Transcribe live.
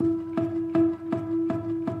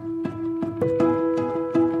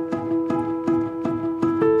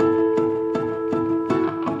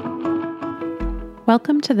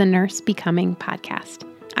Welcome to the Nurse Becoming podcast.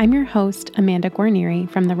 I'm your host, Amanda Guarnieri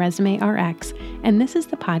from the Resume RX, and this is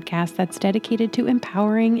the podcast that's dedicated to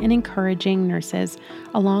empowering and encouraging nurses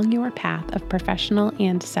along your path of professional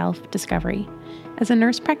and self-discovery. As a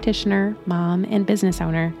nurse practitioner, mom, and business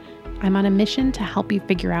owner, I'm on a mission to help you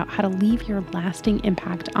figure out how to leave your lasting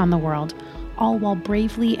impact on the world, all while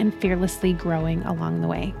bravely and fearlessly growing along the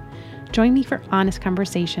way. Join me for honest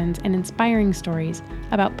conversations and inspiring stories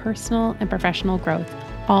about personal and professional growth,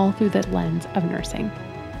 all through the lens of nursing.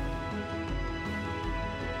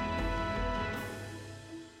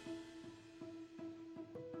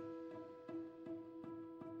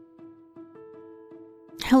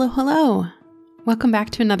 Hello. Welcome back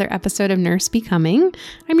to another episode of Nurse Becoming.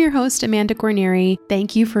 I'm your host, Amanda Guarnieri.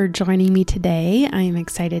 Thank you for joining me today. I am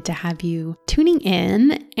excited to have you tuning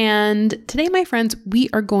in. And today, my friends, we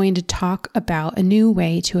are going to talk about a new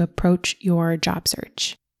way to approach your job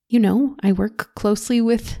search. You know, I work closely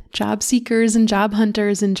with job seekers and job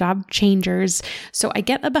hunters and job changers, so I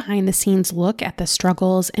get a behind the scenes look at the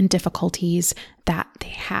struggles and difficulties that they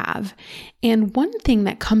have. And one thing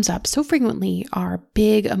that comes up so frequently are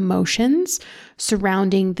big emotions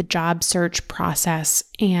surrounding the job search process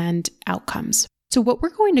and outcomes. So what we're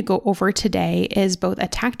going to go over today is both a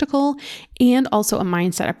tactical and also a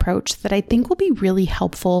mindset approach that I think will be really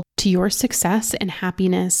helpful to your success and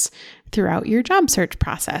happiness throughout your job search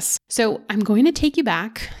process. So I'm going to take you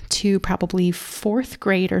back to probably fourth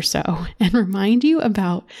grade or so and remind you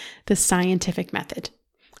about the scientific method.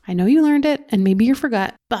 I know you learned it and maybe you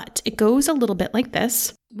forgot, but it goes a little bit like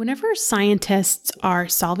this. Whenever scientists are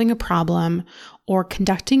solving a problem or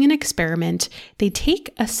conducting an experiment, they take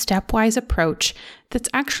a stepwise approach that's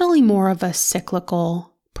actually more of a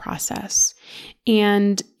cyclical process.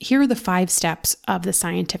 And here are the 5 steps of the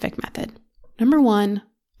scientific method. Number 1,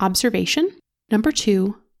 observation. Number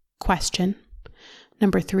 2, question.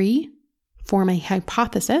 Number 3, form a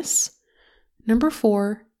hypothesis. Number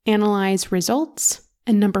 4, analyze results.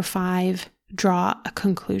 And number 5, draw a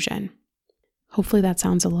conclusion. Hopefully that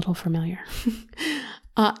sounds a little familiar.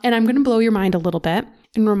 And I'm going to blow your mind a little bit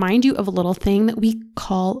and remind you of a little thing that we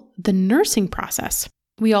call the nursing process.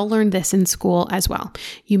 We all learned this in school as well.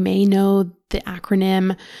 You may know the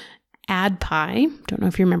acronym ADPI. Don't know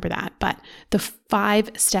if you remember that, but the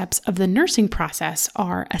 5 steps of the nursing process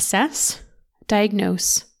are assess,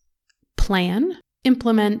 diagnose, plan,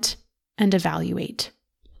 implement, and evaluate.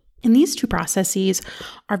 And these 2 processes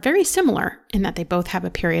are very similar in that they both have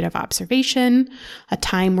a period of observation, a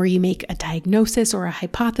time where you make a diagnosis or a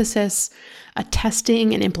hypothesis, a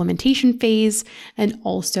testing and implementation phase, and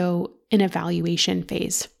also an evaluation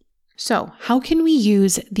phase. So, how can we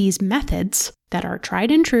use these methods that are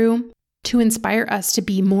tried and true to inspire us to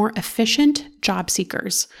be more efficient job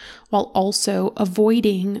seekers while also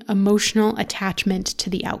avoiding emotional attachment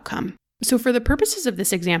to the outcome? So, for the purposes of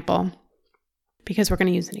this example, because we're going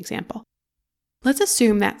to use an example, let's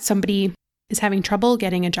assume that somebody is having trouble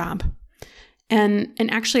getting a job. And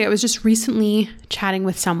actually, I was just recently chatting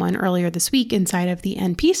with someone earlier this week inside of the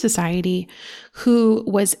NP Society who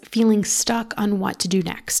was feeling stuck on what to do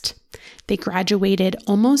next. They graduated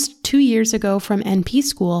almost 2 years ago from NP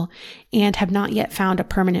school and have not yet found a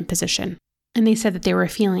permanent position. And they said that they were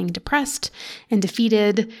feeling depressed and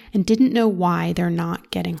defeated and didn't know why they're not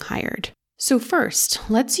getting hired. So first,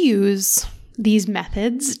 let's use these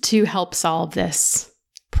methods to help solve this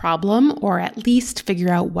problem, or at least figure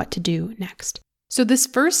out what to do next. So this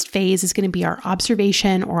first phase is going to be our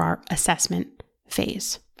observation or our assessment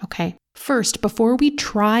phase, okay? First, before we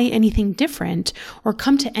try anything different or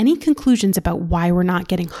come to any conclusions about why we're not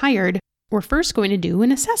getting hired, we're first going to do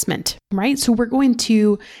an assessment, right? So we're going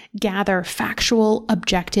to gather factual,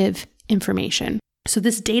 objective information. So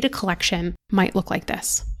this data collection might look like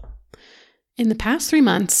this. In the past 3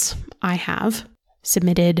 months, I have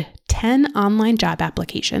submitted 10 online job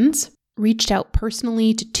applications, reached out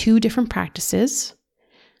personally to 2 different practices,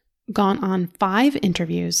 gone on 5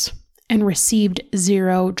 interviews, and received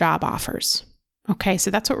 0 job offers. Okay,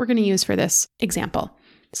 so that's what we're going to use for this example.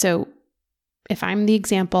 So if I'm the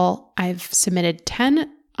example, I've submitted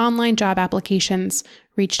 10 online job applications,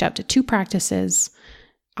 reached out to 2 practices.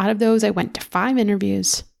 Out of those, I went to 5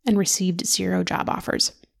 interviews and received 0 job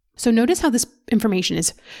offers. So notice how this information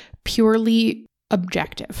is purely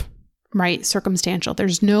objective, right? Circumstantial.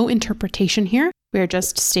 There's no interpretation here. We are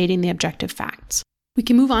just stating the objective facts. We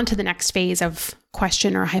can move on to the next phase of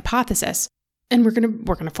question or hypothesis, and we're going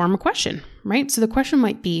to form a question, right? So the question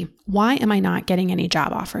might be, why am I not getting any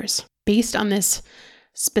job offers? Based on this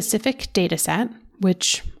specific data set,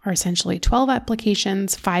 which are essentially 12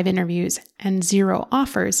 applications, 5 interviews, and 0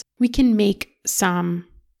 offers, we can make some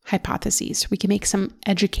hypotheses. We can make some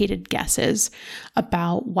educated guesses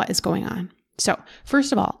about what is going on. So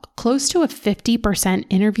first of all, close to a 50%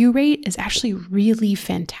 interview rate is actually really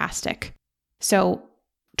fantastic. So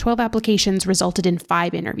 12 applications resulted in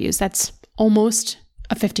 5 interviews. That's almost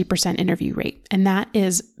a 50% interview rate, and that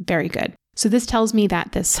is very good. So this tells me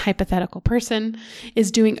that this hypothetical person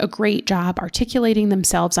is doing a great job articulating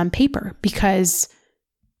themselves on paper, because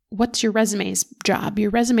what's your resume's job?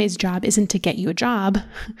 Your resume's job isn't to get you a job.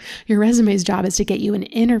 Your resume's job is to get you an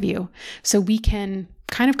interview. So we can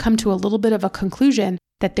kind of come to a little bit of a conclusion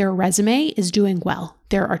that their resume is doing well.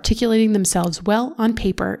 They're articulating themselves well on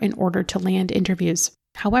paper in order to land interviews.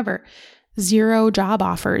 However, 0 job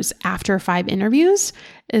offers after 5 interviews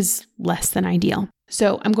is less than ideal.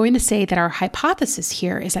 So I'm going to say that our hypothesis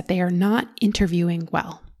here is that they are not interviewing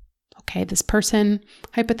well. Okay, this person,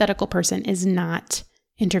 hypothetical person, is not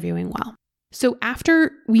interviewing well. So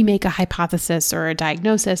after we make a hypothesis or a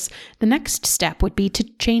diagnosis, the next step would be to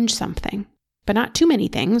change something, but not too many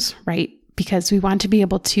things, right? Because we want to be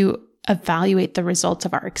able to evaluate the results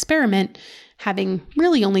of our experiment, having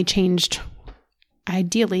really only changed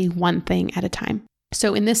ideally one thing at a time.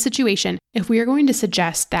 So in this situation, if we are going to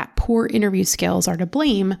suggest that poor interview skills are to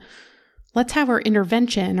blame, let's have our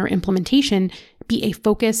intervention or implementation be a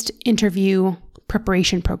focused interview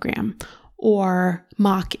preparation program or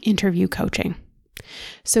mock interview coaching.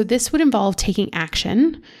 So this would involve taking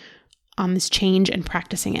action on this change and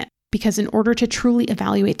practicing it, because in order to truly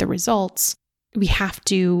evaluate the results, we have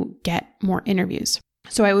to get more interviews.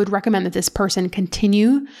 So I would recommend that this person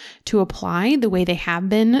continue to apply the way they have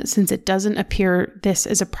been, since it doesn't appear this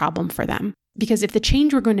is a problem for them. Because if the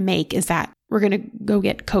change we're going to make is that we're going to go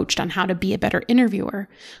get coached on how to be a better interviewer,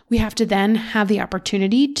 we have to then have the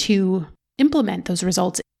opportunity to implement those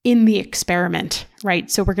results in the experiment, right?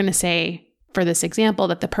 So we're going to say, for this example,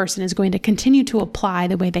 that the person is going to continue to apply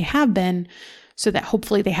the way they have been, so that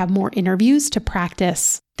hopefully they have more interviews to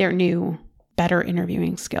practice their new, better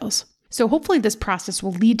interviewing skills. So hopefully this process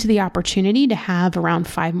will lead to the opportunity to have around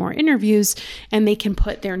 5 more interviews, and they can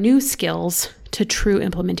put their new skills to true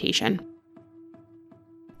implementation.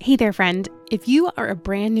 Hey there, friend. If you are a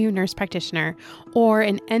brand new nurse practitioner or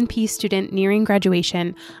an NP student nearing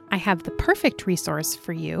graduation, I have the perfect resource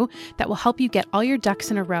for you that will help you get all your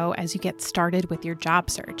ducks in a row as you get started with your job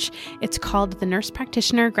search. It's called the Nurse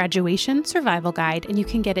Practitioner Graduation Survival Guide, and you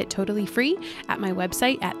can get it totally free at my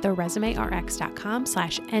website at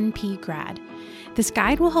theresumérx.com/npgrad. This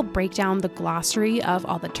guide will help break down the glossary of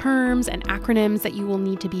all the terms and acronyms that you will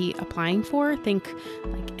need to be applying for. Think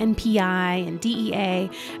like NPI and DEA,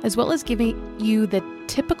 as well as giving you the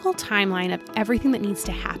typical timeline of everything that needs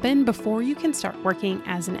to happen before you can start working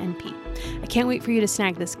as an NP. I can't wait for you to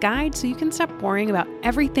snag this guide so you can stop worrying about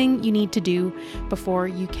everything you need to do before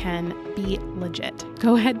you can be legit.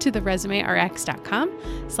 Go ahead to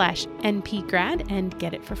theresumérx.com/npgrad and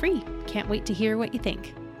get it for free. Can't wait to hear what you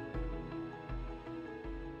think.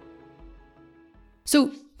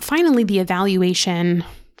 So finally, the evaluation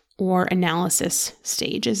or analysis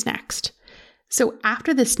stage is next. So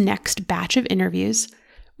after this next batch of interviews,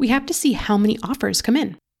 we have to see how many offers come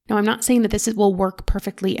in. Now, I'm not saying that this will work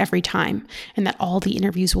perfectly every time and that all the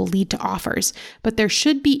interviews will lead to offers, but there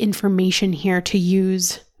should be information here to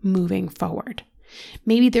use moving forward.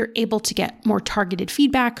 Maybe they're able to get more targeted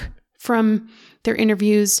feedback from their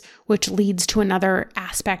interviews, which leads to another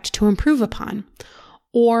aspect to improve upon.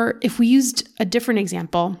 Or if we used a different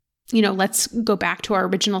example, let's go back to our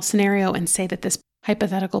original scenario and say that this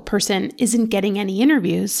hypothetical person isn't getting any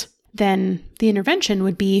interviews, then the intervention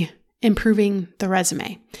would be improving the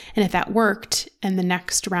resume. And if that worked and the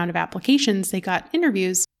next round of applications, they got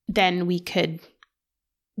interviews, then we could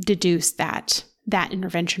deduce that that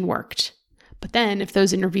intervention worked. But then if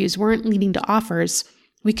those interviews weren't leading to offers,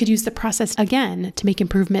 we could use the process again to make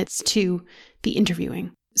improvements to the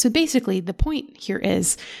interviewing. So basically, the point here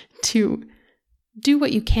is to do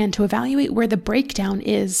what you can to evaluate where the breakdown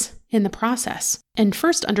is in the process. And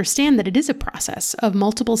first, understand that it is a process of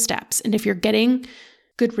multiple steps. And if you're getting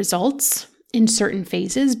good results in certain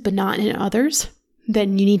phases, but not in others,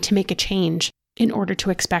 then you need to make a change in order to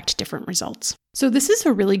expect different results. So this is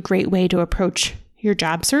a really great way to approach your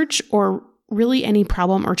job search or really any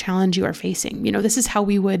problem or challenge you are facing. This is how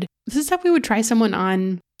we would try someone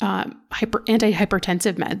on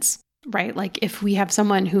antihypertensive meds, right? Like if we have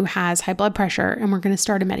someone who has high blood pressure and we're going to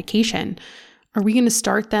start a medication, are we going to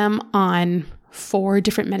start them on 4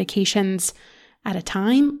 different medications at a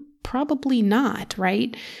time? Probably not,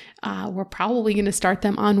 right? We're probably going to start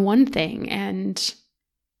them on one thing and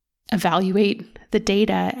evaluate the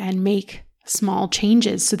data and make small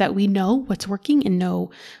changes so that we know what's working and know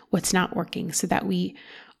what's not working, so that we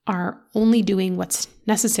are only doing what's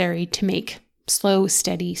necessary to make slow,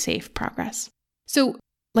 steady, safe progress. So,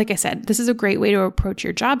 like I said, this is a great way to approach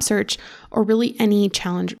your job search or really any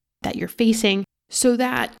challenge that you're facing so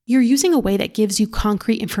that you're using a way that gives you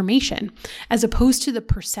concrete information as opposed to the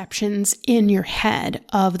perceptions in your head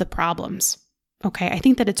of the problems. Okay, I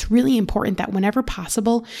think that it's really important that whenever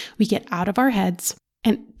possible, we get out of our heads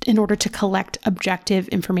and in order to collect objective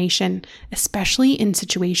information, especially in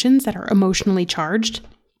situations that are emotionally charged,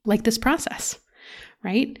 like this process,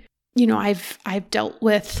 right? I've dealt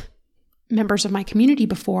with members of my community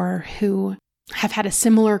before who have had a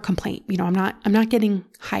similar complaint. I'm not getting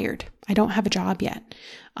hired. I don't have a job yet.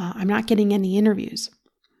 I'm not getting any interviews,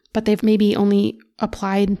 but they've maybe only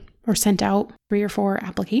applied or sent out 3 or 4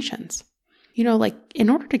 applications. In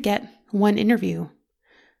order to get one interview,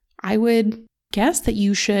 I would guess that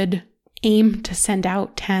you should aim to send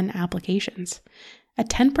out 10 applications. A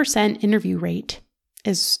 10% interview rate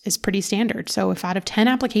is pretty standard. So if out of 10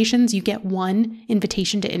 applications, you get 1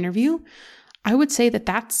 invitation to interview, I would say that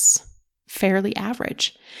that's fairly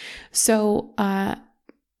average. So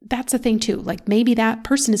that's the thing too. Maybe that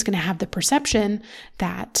person is going to have the perception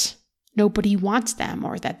that nobody wants them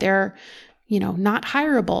or that they're, not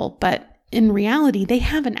hireable, but in reality, they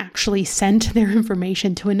haven't actually sent their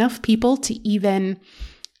information to enough people to even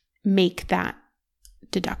make that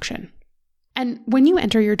deduction. And when you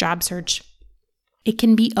enter your job search, it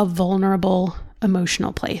can be a vulnerable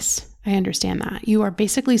emotional place. I understand that. You are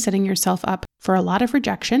basically setting yourself up for a lot of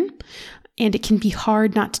rejection, and it can be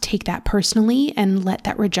hard not to take that personally and let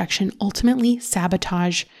that rejection ultimately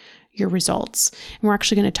sabotage your results. And we're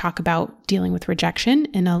actually going to talk about dealing with rejection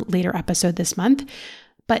in a later episode this month.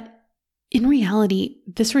 But in reality,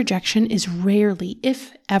 this rejection is rarely,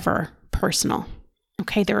 if ever, personal.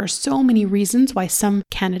 Okay, there are so many reasons why some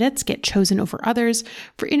candidates get chosen over others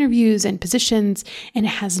for interviews and positions, and it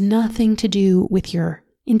has nothing to do with your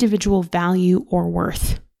individual value or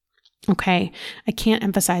worth. Okay, I can't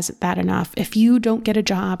emphasize that enough. If you don't get a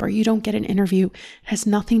job or you don't get an interview, it has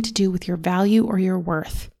nothing to do with your value or your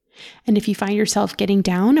worth. And if you find yourself getting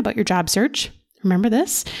down about your job search, remember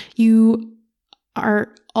this, you are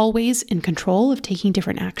always in control of taking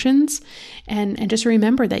different actions. And just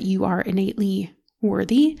remember that you are innately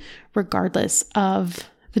worthy regardless of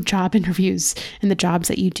the job interviews and the jobs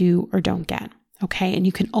that you do or don't get. Okay. And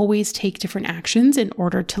you can always take different actions in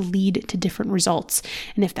order to lead to different results.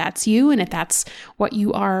 And if that's you and if that's what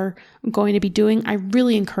you are going to be doing, I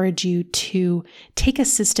really encourage you to take a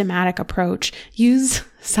systematic approach, use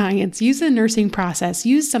science, use the nursing process,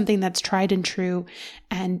 use something that's tried and true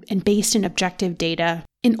and based in objective data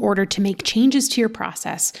in order to make changes to your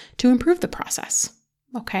process to improve the process.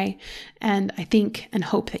 Okay. And I think and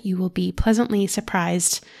hope that you will be pleasantly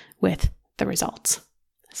surprised with the results.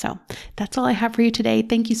 So that's all I have for you today.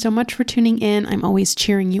 Thank you so much for tuning in. I'm always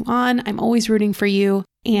cheering you on. I'm always rooting for you.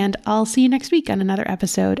 And I'll see you next week on another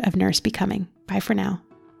episode of Nurse Becoming. Bye for now.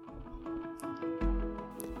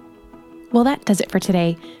 Well, that does it for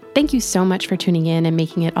today. Thank you so much for tuning in and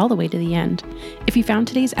making it all the way to the end. If you found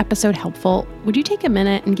today's episode helpful, would you take a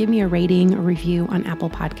minute and give me a rating or review on Apple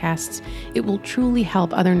Podcasts? It will truly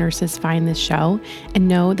help other nurses find this show and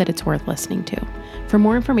know that it's worth listening to. For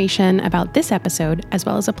more information about this episode, as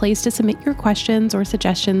well as a place to submit your questions or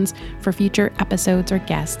suggestions for future episodes or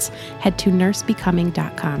guests, head to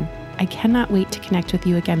nursebecoming.com. I cannot wait to connect with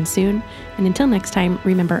you again soon. And until next time,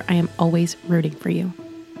 remember, I am always rooting for you.